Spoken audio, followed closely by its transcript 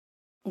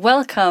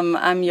Welcome,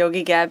 I'm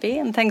Yogi Gabby,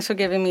 and thanks for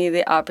giving me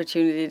the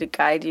opportunity to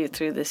guide you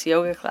through this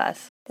yoga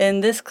class.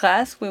 In this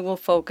class, we will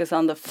focus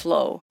on the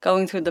flow,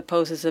 going through the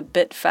poses a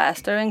bit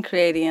faster and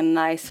creating a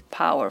nice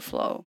power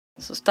flow.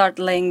 So start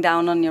laying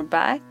down on your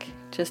back,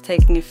 just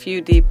taking a few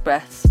deep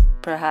breaths,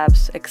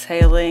 perhaps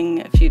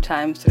exhaling a few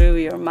times through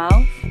your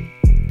mouth.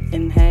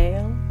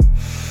 Inhale.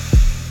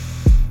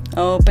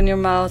 Open your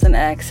mouth and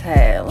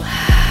exhale.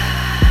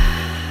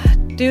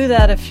 Do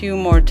that a few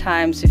more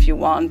times if you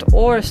want,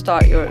 or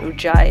start your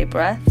Ujjayi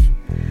breath.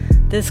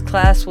 This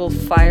class will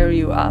fire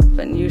you up,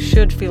 and you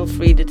should feel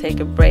free to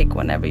take a break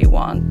whenever you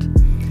want.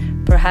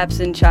 Perhaps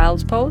in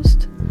child's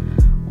pose,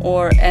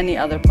 or any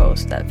other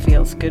pose that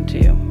feels good to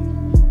you.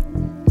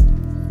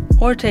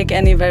 Or take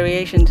any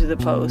variation to the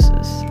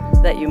poses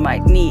that you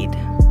might need.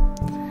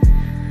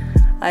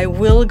 I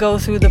will go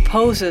through the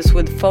poses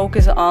with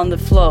focus on the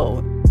flow,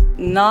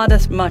 not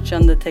as much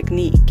on the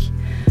technique.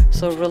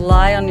 So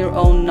rely on your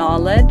own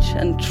knowledge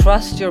and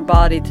trust your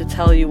body to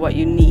tell you what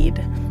you need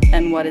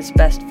and what is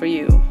best for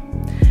you.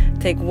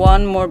 Take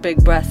one more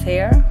big breath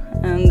here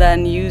and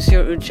then use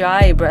your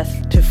Ujjayi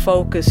breath to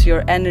focus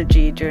your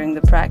energy during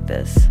the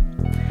practice.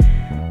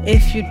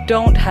 If you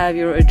don't have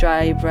your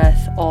Ujjayi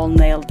breath all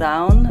nailed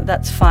down,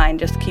 that's fine,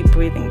 just keep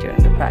breathing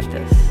during the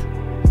practice.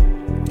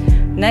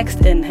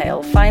 Next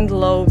inhale, find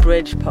low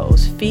bridge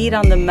pose. Feet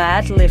on the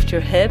mat, lift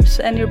your hips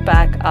and your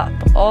back up,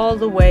 all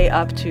the way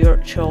up to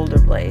your shoulder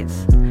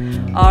blades.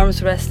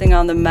 Arms resting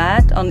on the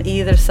mat on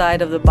either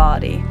side of the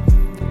body.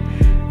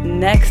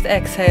 Next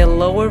exhale,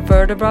 lower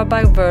vertebra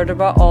by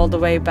vertebra all the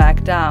way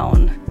back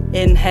down.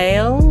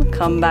 Inhale,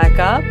 come back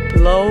up,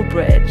 low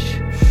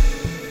bridge.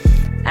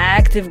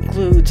 Active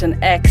glutes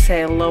and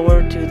exhale,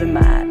 lower to the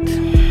mat.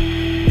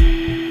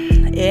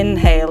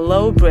 Inhale,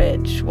 low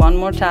bridge. One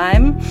more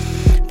time.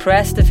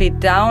 Press the feet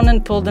down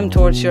and pull them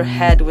towards your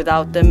head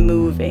without them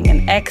moving.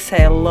 And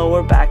exhale,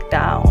 lower back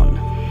down.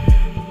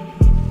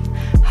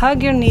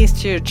 Hug your knees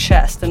to your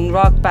chest and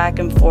rock back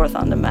and forth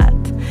on the mat.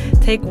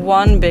 Take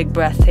one big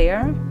breath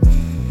here.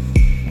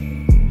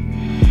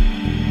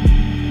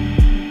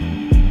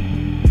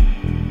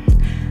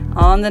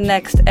 On the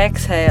next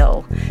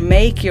exhale,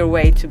 make your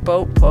way to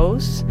boat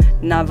pose,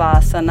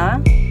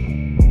 Navasana.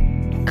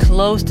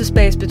 Close the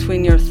space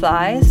between your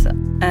thighs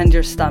and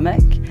your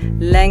stomach,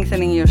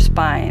 lengthening your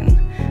spine,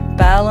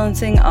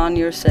 balancing on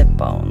your sit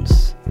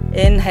bones.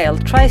 Inhale,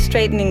 try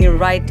straightening your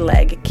right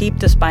leg, keep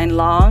the spine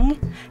long.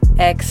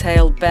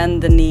 Exhale,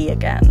 bend the knee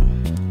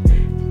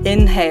again.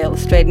 Inhale,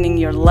 straightening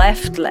your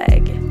left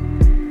leg.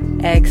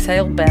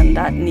 Exhale, bend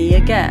that knee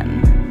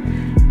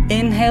again.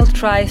 Inhale,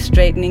 try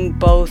straightening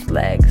both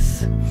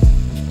legs.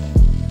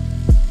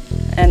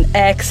 And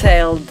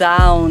exhale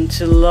down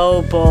to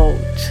low boat.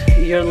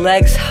 Your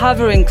legs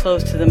hovering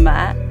close to the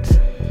mat.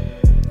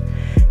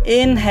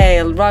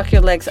 Inhale, rock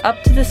your legs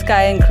up to the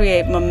sky and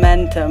create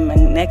momentum.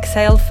 And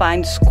exhale,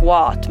 find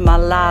squat,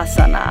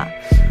 Malasana.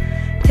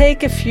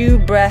 Take a few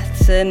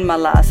breaths in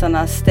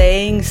Malasana,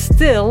 staying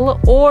still,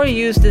 or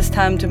use this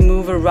time to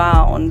move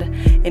around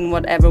in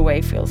whatever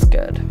way feels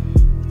good.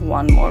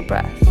 One more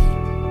breath.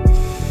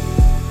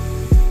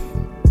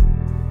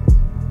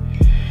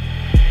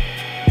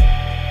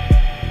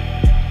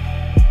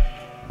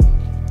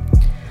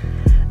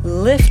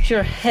 Lift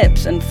your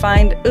hips and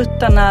find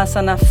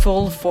Uttanasana,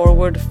 full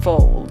forward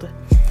fold.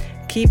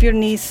 Keep your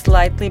knees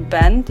slightly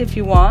bent if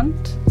you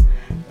want.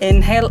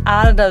 Inhale,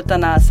 Ardha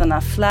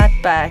Uttanasana, flat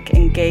back,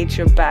 engage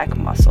your back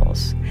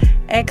muscles.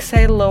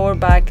 Exhale, lower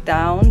back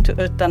down to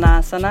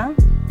Uttanasana.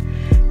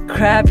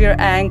 Grab your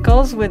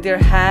ankles with your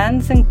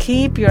hands and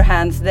keep your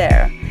hands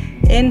there.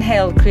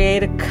 Inhale,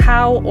 create a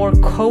cow or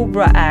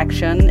cobra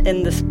action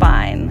in the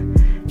spine.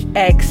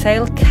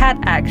 Exhale, cat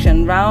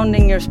action,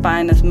 rounding your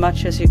spine as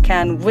much as you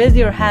can with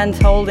your hands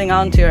holding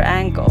onto your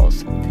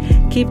ankles.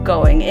 Keep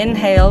going.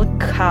 Inhale,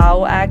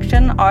 cow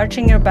action,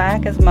 arching your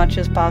back as much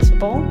as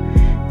possible.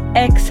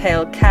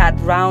 Exhale, cat,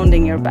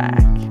 rounding your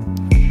back.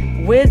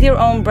 With your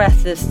own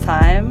breath this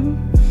time.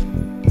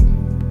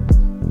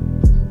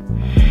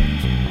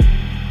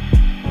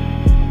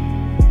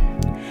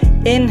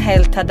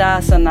 Inhale,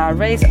 Tadasana,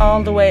 raise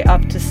all the way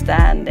up to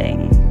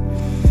standing.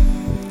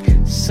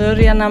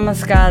 Surya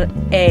Namaskar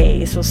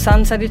A, so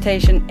Sun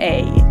Salutation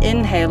A.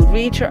 Inhale,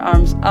 reach your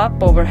arms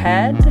up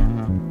overhead.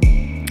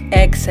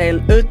 Exhale,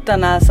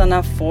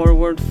 Uttanasana,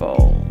 forward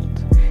fold.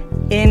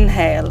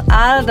 Inhale,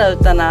 Ardha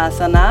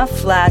Uttanasana,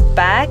 flat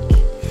back.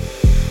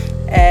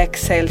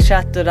 Exhale,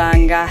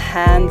 Chaturanga,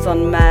 hands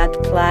on mat,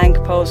 plank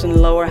pose and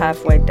lower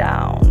halfway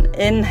down.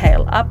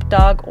 Inhale, up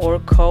dog or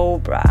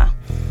cobra.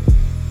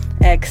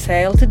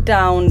 Exhale to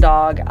down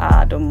dog,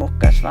 Adho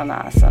Mukha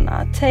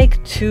Svanasana.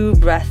 Take 2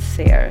 breaths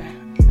here.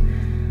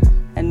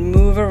 And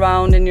move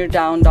around in your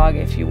down dog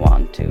if you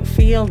want to.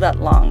 Feel that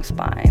long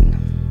spine.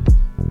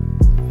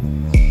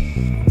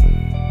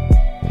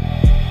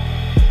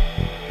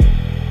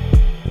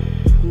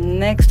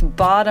 Next,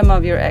 bottom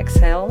of your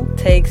exhale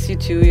takes you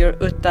to your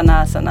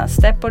Uttanasana.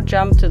 Step or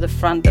jump to the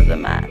front of the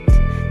mat.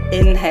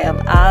 Inhale,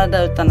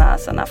 Ardha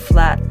Uttanasana,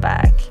 flat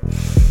back.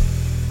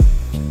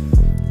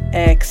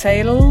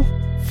 Exhale,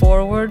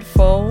 Forward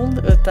fold,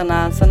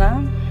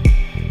 Uttanasana.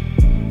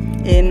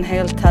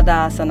 Inhale,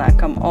 Tadasana,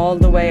 come all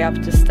the way up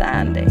to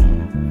standing.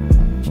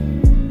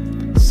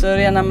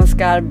 Surya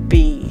Namaskar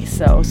B,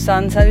 so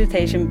Sun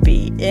Salutation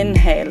B.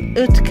 Inhale,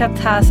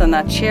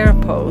 Utkatasana, chair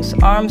pose,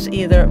 arms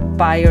either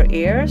by your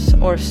ears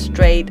or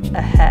straight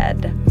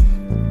ahead.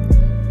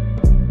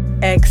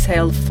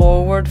 Exhale,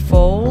 forward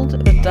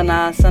fold,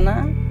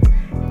 Uttanasana.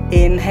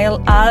 Inhale,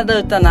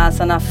 Ardha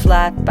Uttanasana,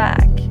 flat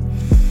back.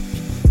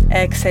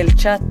 Exhale,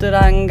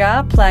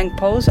 Chaturanga, plank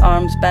pose,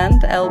 arms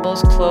bent,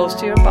 elbows close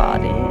to your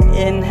body.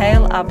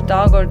 Inhale, up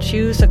dog or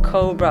choose a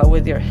cobra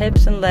with your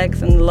hips and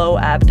legs and low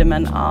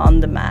abdomen on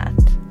the mat.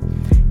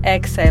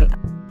 Exhale,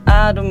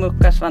 Adho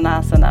Mukha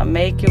Svanasana,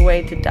 make your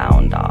way to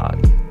down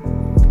dog.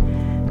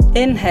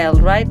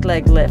 Inhale, right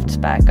leg lifts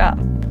back up.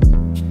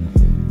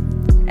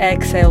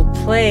 Exhale,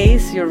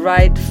 place your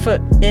right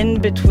foot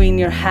in between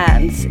your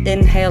hands.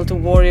 Inhale to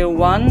warrior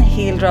one,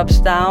 heel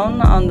drops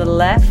down on the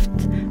left.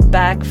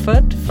 Back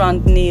foot,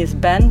 front knee is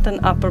bent and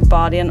upper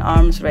body and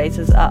arms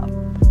raises up.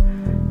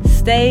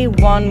 Stay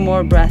one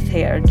more breath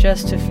here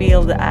just to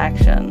feel the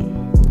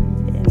action.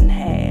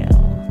 Inhale.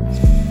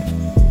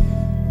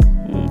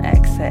 And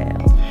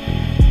exhale.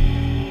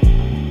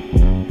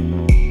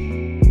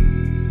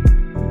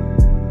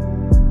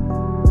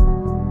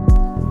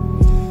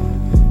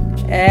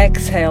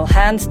 Exhale,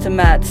 hands to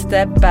mat,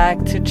 step back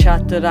to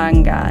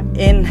Chaturanga.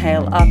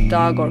 Inhale, up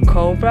dog or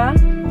cobra.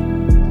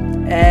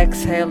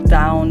 Exhale,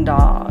 down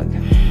dog.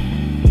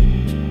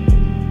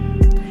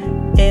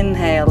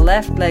 Inhale,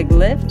 left leg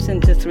lifts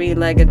into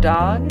three-legged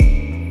dog.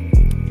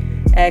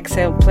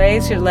 Exhale,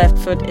 place your left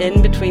foot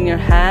in between your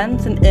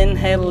hands and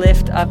inhale,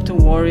 lift up to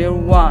warrior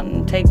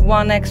one. Take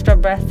one extra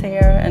breath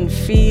here and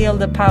feel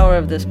the power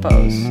of this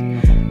pose.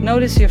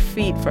 Notice your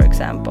feet, for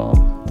example.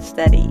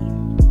 Steady.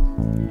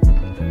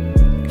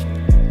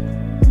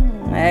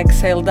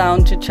 Exhale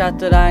down to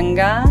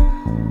Chaturanga.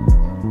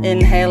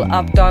 Inhale,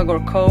 up dog or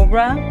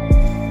cobra.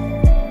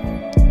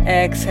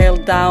 Exhale,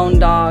 down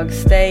dog.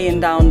 Stay in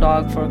down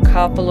dog for a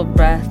couple of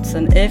breaths.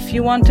 And if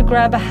you want to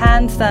grab a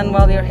handstand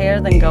while you're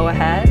here, then go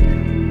ahead.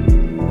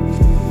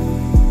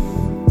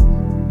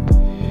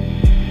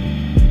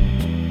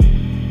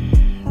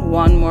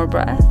 One more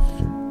breath.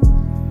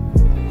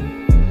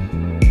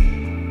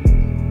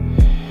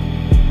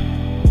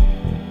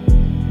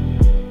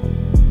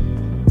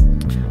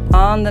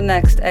 On the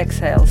next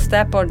exhale,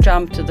 step or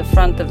jump to the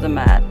front of the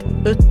mat.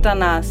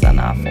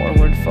 Uttanasana,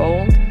 forward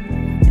fold.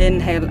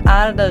 Inhale,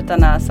 Ardha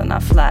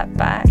Uttanasana, flat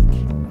back.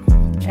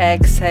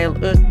 Exhale,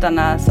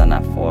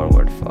 Uttanasana,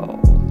 forward fold.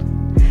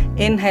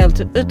 Inhale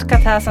to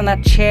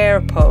Utkatasana,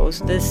 chair pose.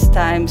 This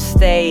time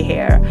stay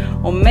here.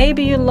 Or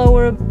maybe you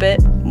lower a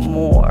bit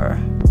more.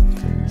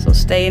 So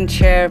stay in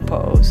chair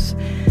pose.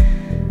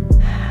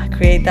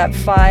 Create that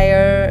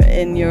fire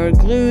in your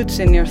glutes,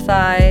 in your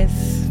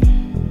thighs.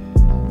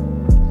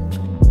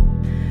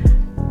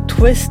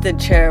 Twisted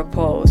chair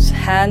pose,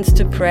 hands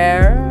to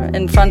prayer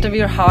in front of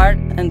your heart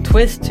and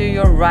twist to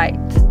your right.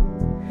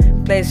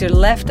 Place your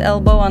left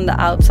elbow on the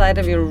outside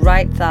of your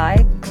right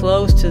thigh,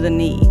 close to the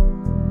knee.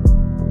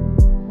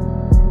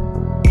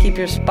 Keep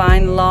your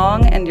spine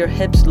long and your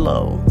hips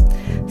low.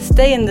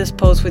 Stay in this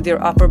pose with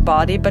your upper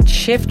body, but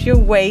shift your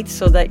weight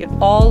so that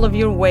all of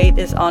your weight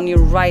is on your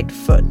right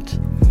foot.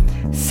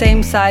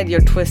 Same side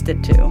you're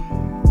twisted to.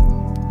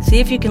 See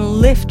if you can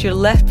lift your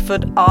left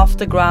foot off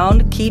the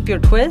ground, keep your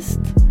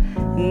twist.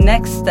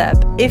 Next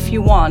step, if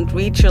you want,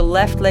 reach your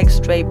left leg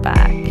straight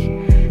back.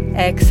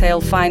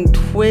 Exhale, find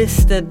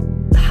twisted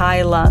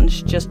high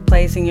lunge, just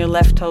placing your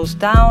left toes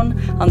down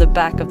on the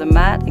back of the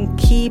mat and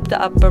keep the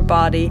upper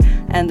body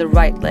and the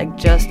right leg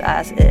just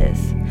as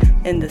is,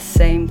 in the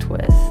same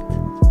twist.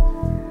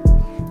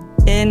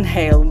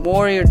 Inhale,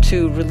 warrior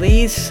two,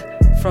 release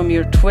from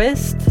your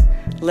twist.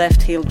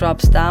 Left heel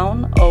drops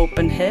down,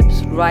 open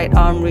hips, right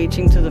arm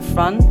reaching to the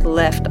front,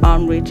 left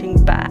arm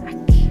reaching back.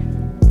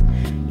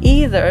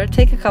 Either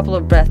take a couple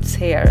of breaths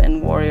here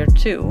in warrior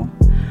two,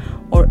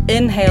 or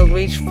inhale,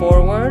 reach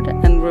forward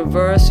and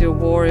reverse your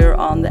warrior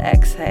on the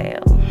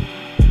exhale.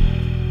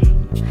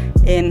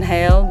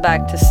 Inhale,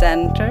 back to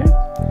center,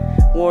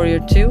 warrior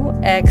two.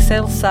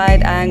 Exhale,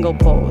 side angle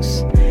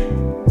pose.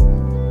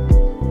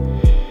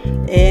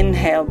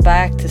 Inhale,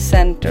 back to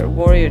center,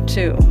 warrior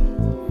two.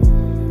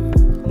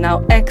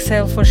 Now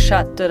exhale for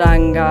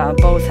Chaturanga,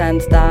 both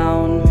hands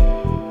down.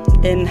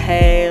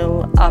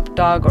 Inhale, up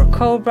dog or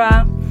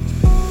cobra.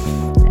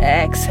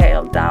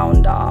 Exhale,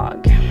 down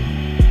dog.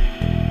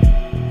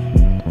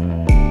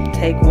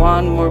 Take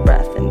one more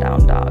breath in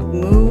down dog.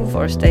 Move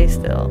or stay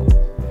still.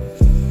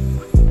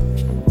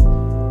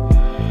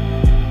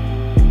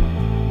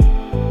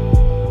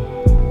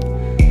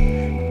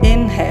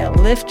 Inhale,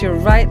 lift your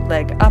right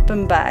leg up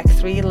and back,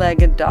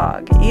 three-legged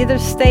dog. Either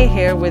stay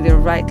here with your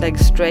right leg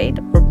straight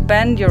or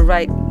bend your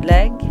right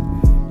leg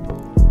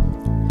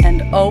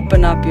and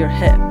open up your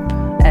hip.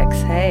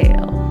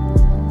 Exhale.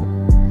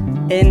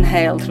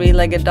 Inhale,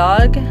 three-legged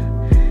dog.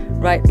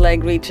 Right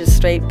leg reaches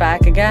straight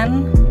back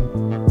again.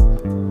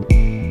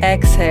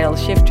 Exhale,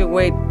 shift your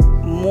weight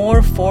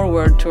more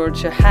forward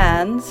towards your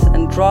hands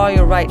and draw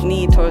your right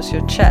knee towards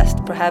your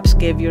chest. Perhaps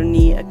give your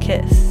knee a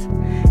kiss.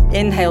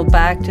 Inhale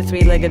back to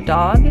three-legged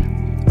dog.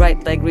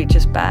 Right leg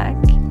reaches back.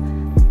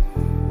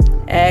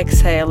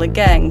 Exhale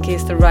again,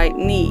 kiss the right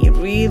knee,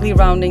 really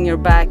rounding your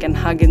back and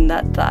hugging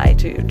that thigh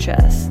to your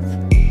chest.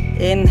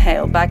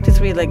 Inhale, back to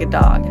three-legged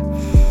dog.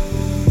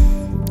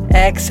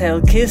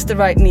 Exhale, kiss the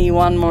right knee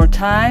one more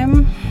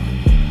time.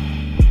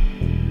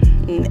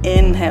 And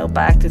inhale,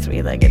 back to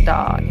three-legged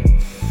dog.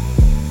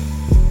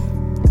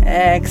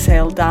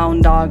 Exhale,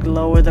 down dog,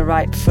 lower the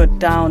right foot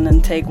down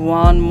and take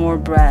one more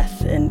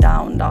breath in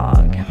down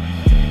dog.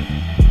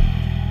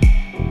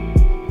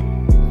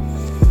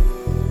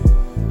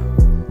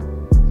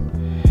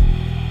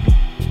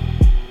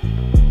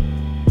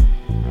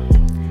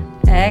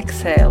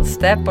 Exhale,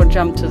 step or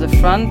jump to the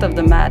front of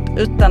the mat,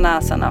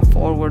 Uttanasana,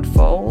 forward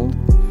fold.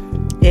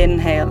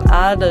 Inhale,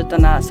 Ardha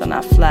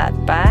Uttanasana, flat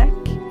back.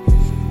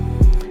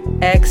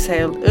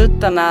 Exhale,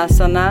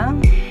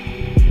 Uttanasana.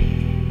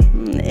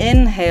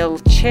 Inhale,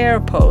 chair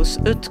pose,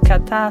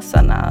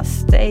 Utkatasana,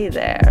 stay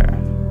there.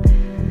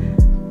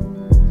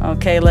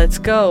 Okay, let's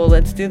go.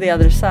 Let's do the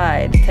other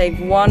side. Take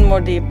one more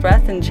deep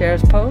breath in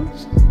chair's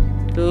pose.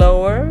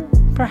 Lower,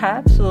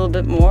 perhaps a little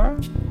bit more.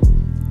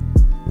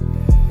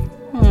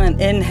 And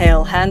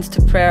inhale, hands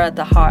to prayer at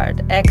the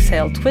heart.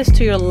 Exhale, twist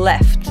to your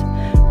left.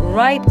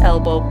 Right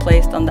elbow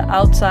placed on the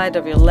outside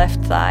of your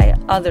left thigh,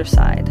 other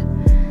side.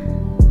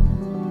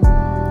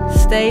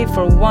 Stay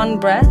for one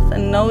breath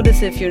and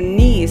notice if your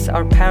knees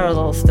are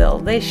parallel still.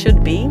 They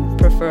should be,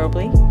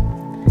 preferably.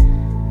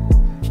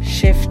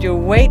 Shift your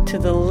weight to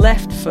the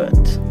left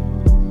foot.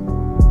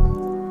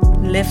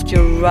 Lift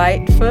your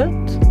right foot.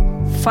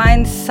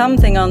 Find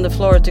something on the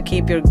floor to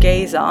keep your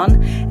gaze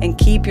on and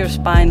keep your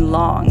spine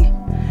long.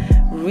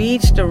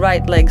 Reach the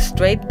right leg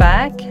straight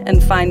back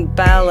and find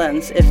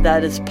balance if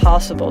that is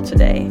possible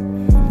today.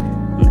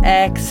 And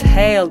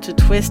exhale to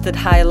twisted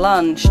high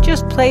lunge,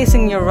 just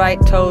placing your right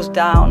toes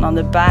down on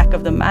the back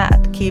of the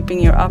mat,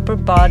 keeping your upper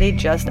body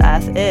just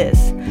as is.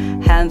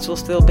 Hands will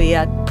still be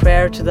at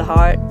prayer to the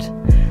heart.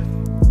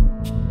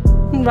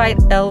 And right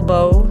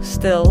elbow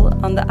still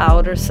on the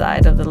outer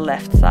side of the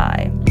left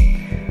thigh.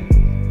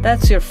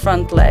 That's your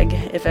front leg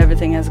if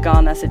everything has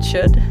gone as it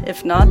should.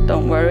 If not,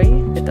 don't worry,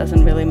 it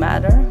doesn't really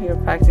matter. You're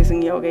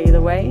practicing yoga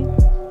either way.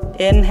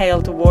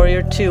 Inhale to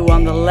warrior two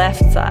on the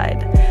left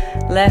side.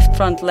 Left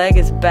front leg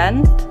is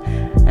bent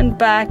and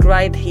back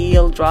right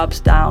heel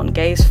drops down,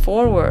 gaze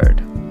forward.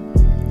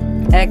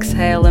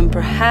 Exhale and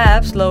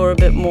perhaps lower a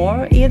bit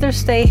more. Either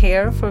stay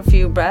here for a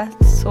few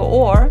breaths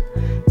or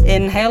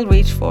inhale,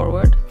 reach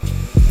forward.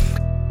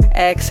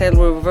 Exhale,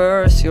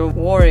 reverse your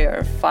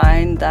warrior.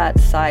 Find that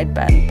side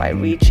bend by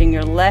reaching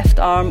your left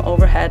arm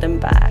overhead and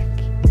back.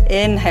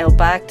 Inhale,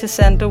 back to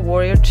center,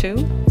 warrior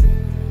two.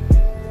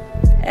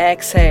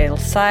 Exhale,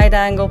 side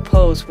angle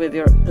pose with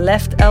your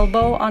left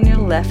elbow on your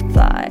left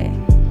thigh.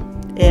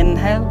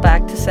 Inhale,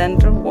 back to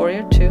center,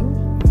 warrior two.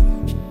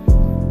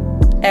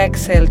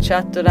 Exhale,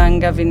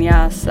 chaturanga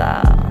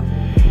vinyasa.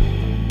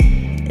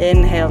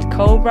 Inhale,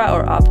 cobra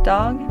or up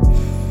dog.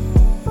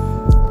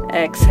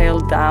 Exhale,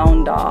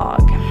 down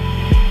dog.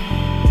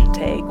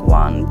 Take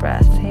one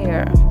breath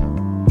here.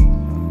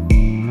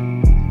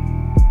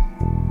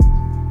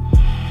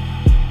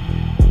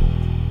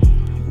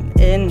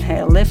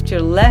 Inhale, lift your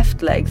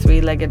left leg,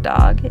 three-legged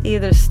dog.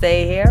 Either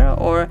stay here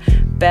or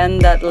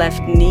bend that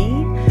left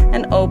knee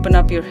and open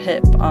up your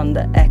hip on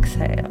the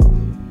exhale.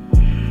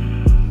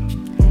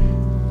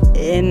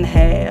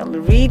 Inhale,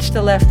 reach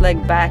the left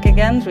leg back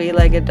again,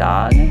 three-legged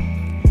dog.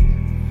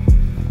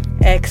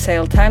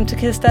 Exhale, time to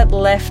kiss that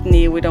left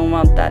knee. We don't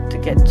want that to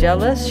get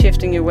jealous.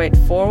 Shifting your weight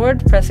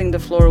forward, pressing the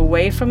floor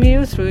away from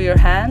you through your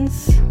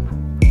hands.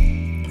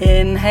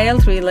 Inhale,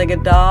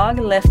 three-legged dog,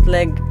 left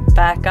leg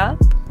back up.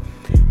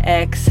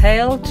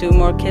 Exhale, two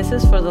more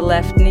kisses for the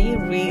left knee.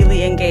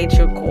 Really engage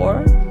your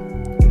core.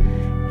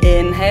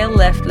 Inhale,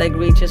 left leg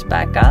reaches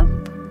back up.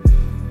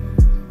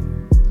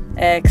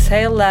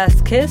 Exhale,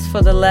 last kiss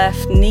for the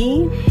left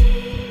knee.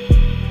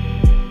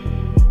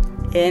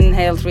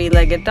 Inhale,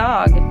 three-legged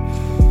dog.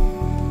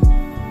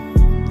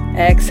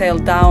 Exhale,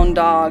 down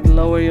dog,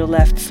 lower your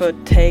left foot,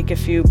 take a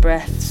few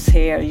breaths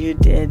here. You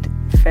did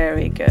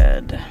very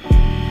good.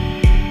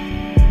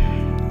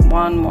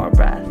 One more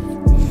breath.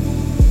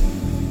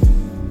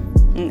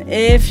 And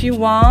if you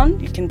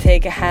want, you can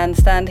take a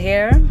handstand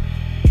here,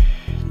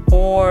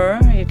 or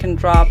you can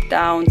drop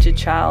down to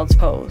child's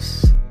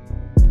pose.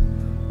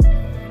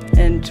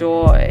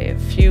 Enjoy a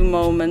few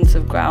moments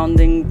of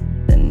grounding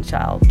in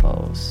child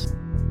pose.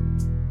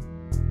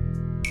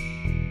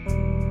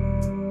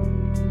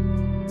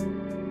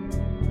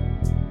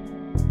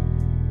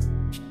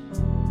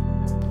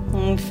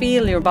 And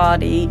feel your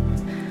body,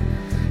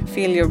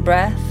 feel your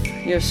breath,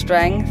 your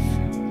strength,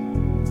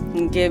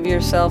 and give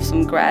yourself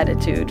some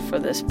gratitude for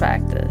this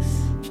practice.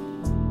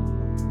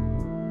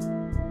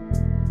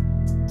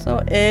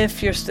 So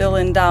if you're still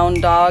in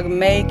down dog,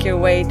 make your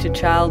way to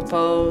child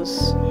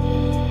pose.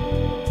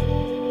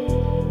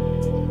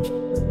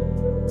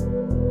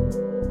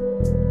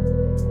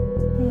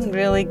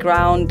 really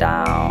ground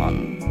down.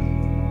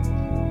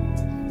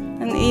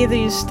 And either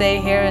you stay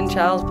here in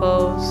child's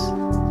pose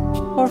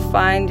or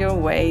find your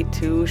way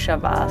to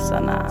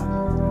Shavasana.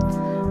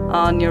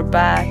 On your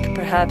back,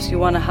 perhaps you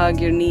want to hug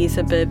your knees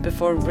a bit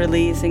before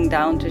releasing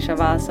down to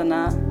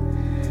Shavasana.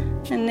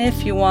 And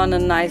if you want a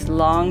nice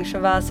long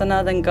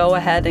Shavasana, then go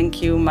ahead and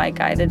cue my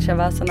guided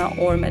Shavasana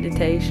or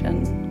meditation.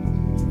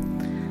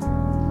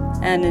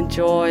 And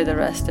enjoy the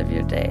rest of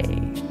your day.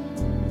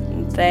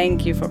 And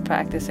thank you for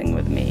practicing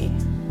with me.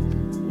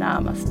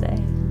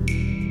 Namaste.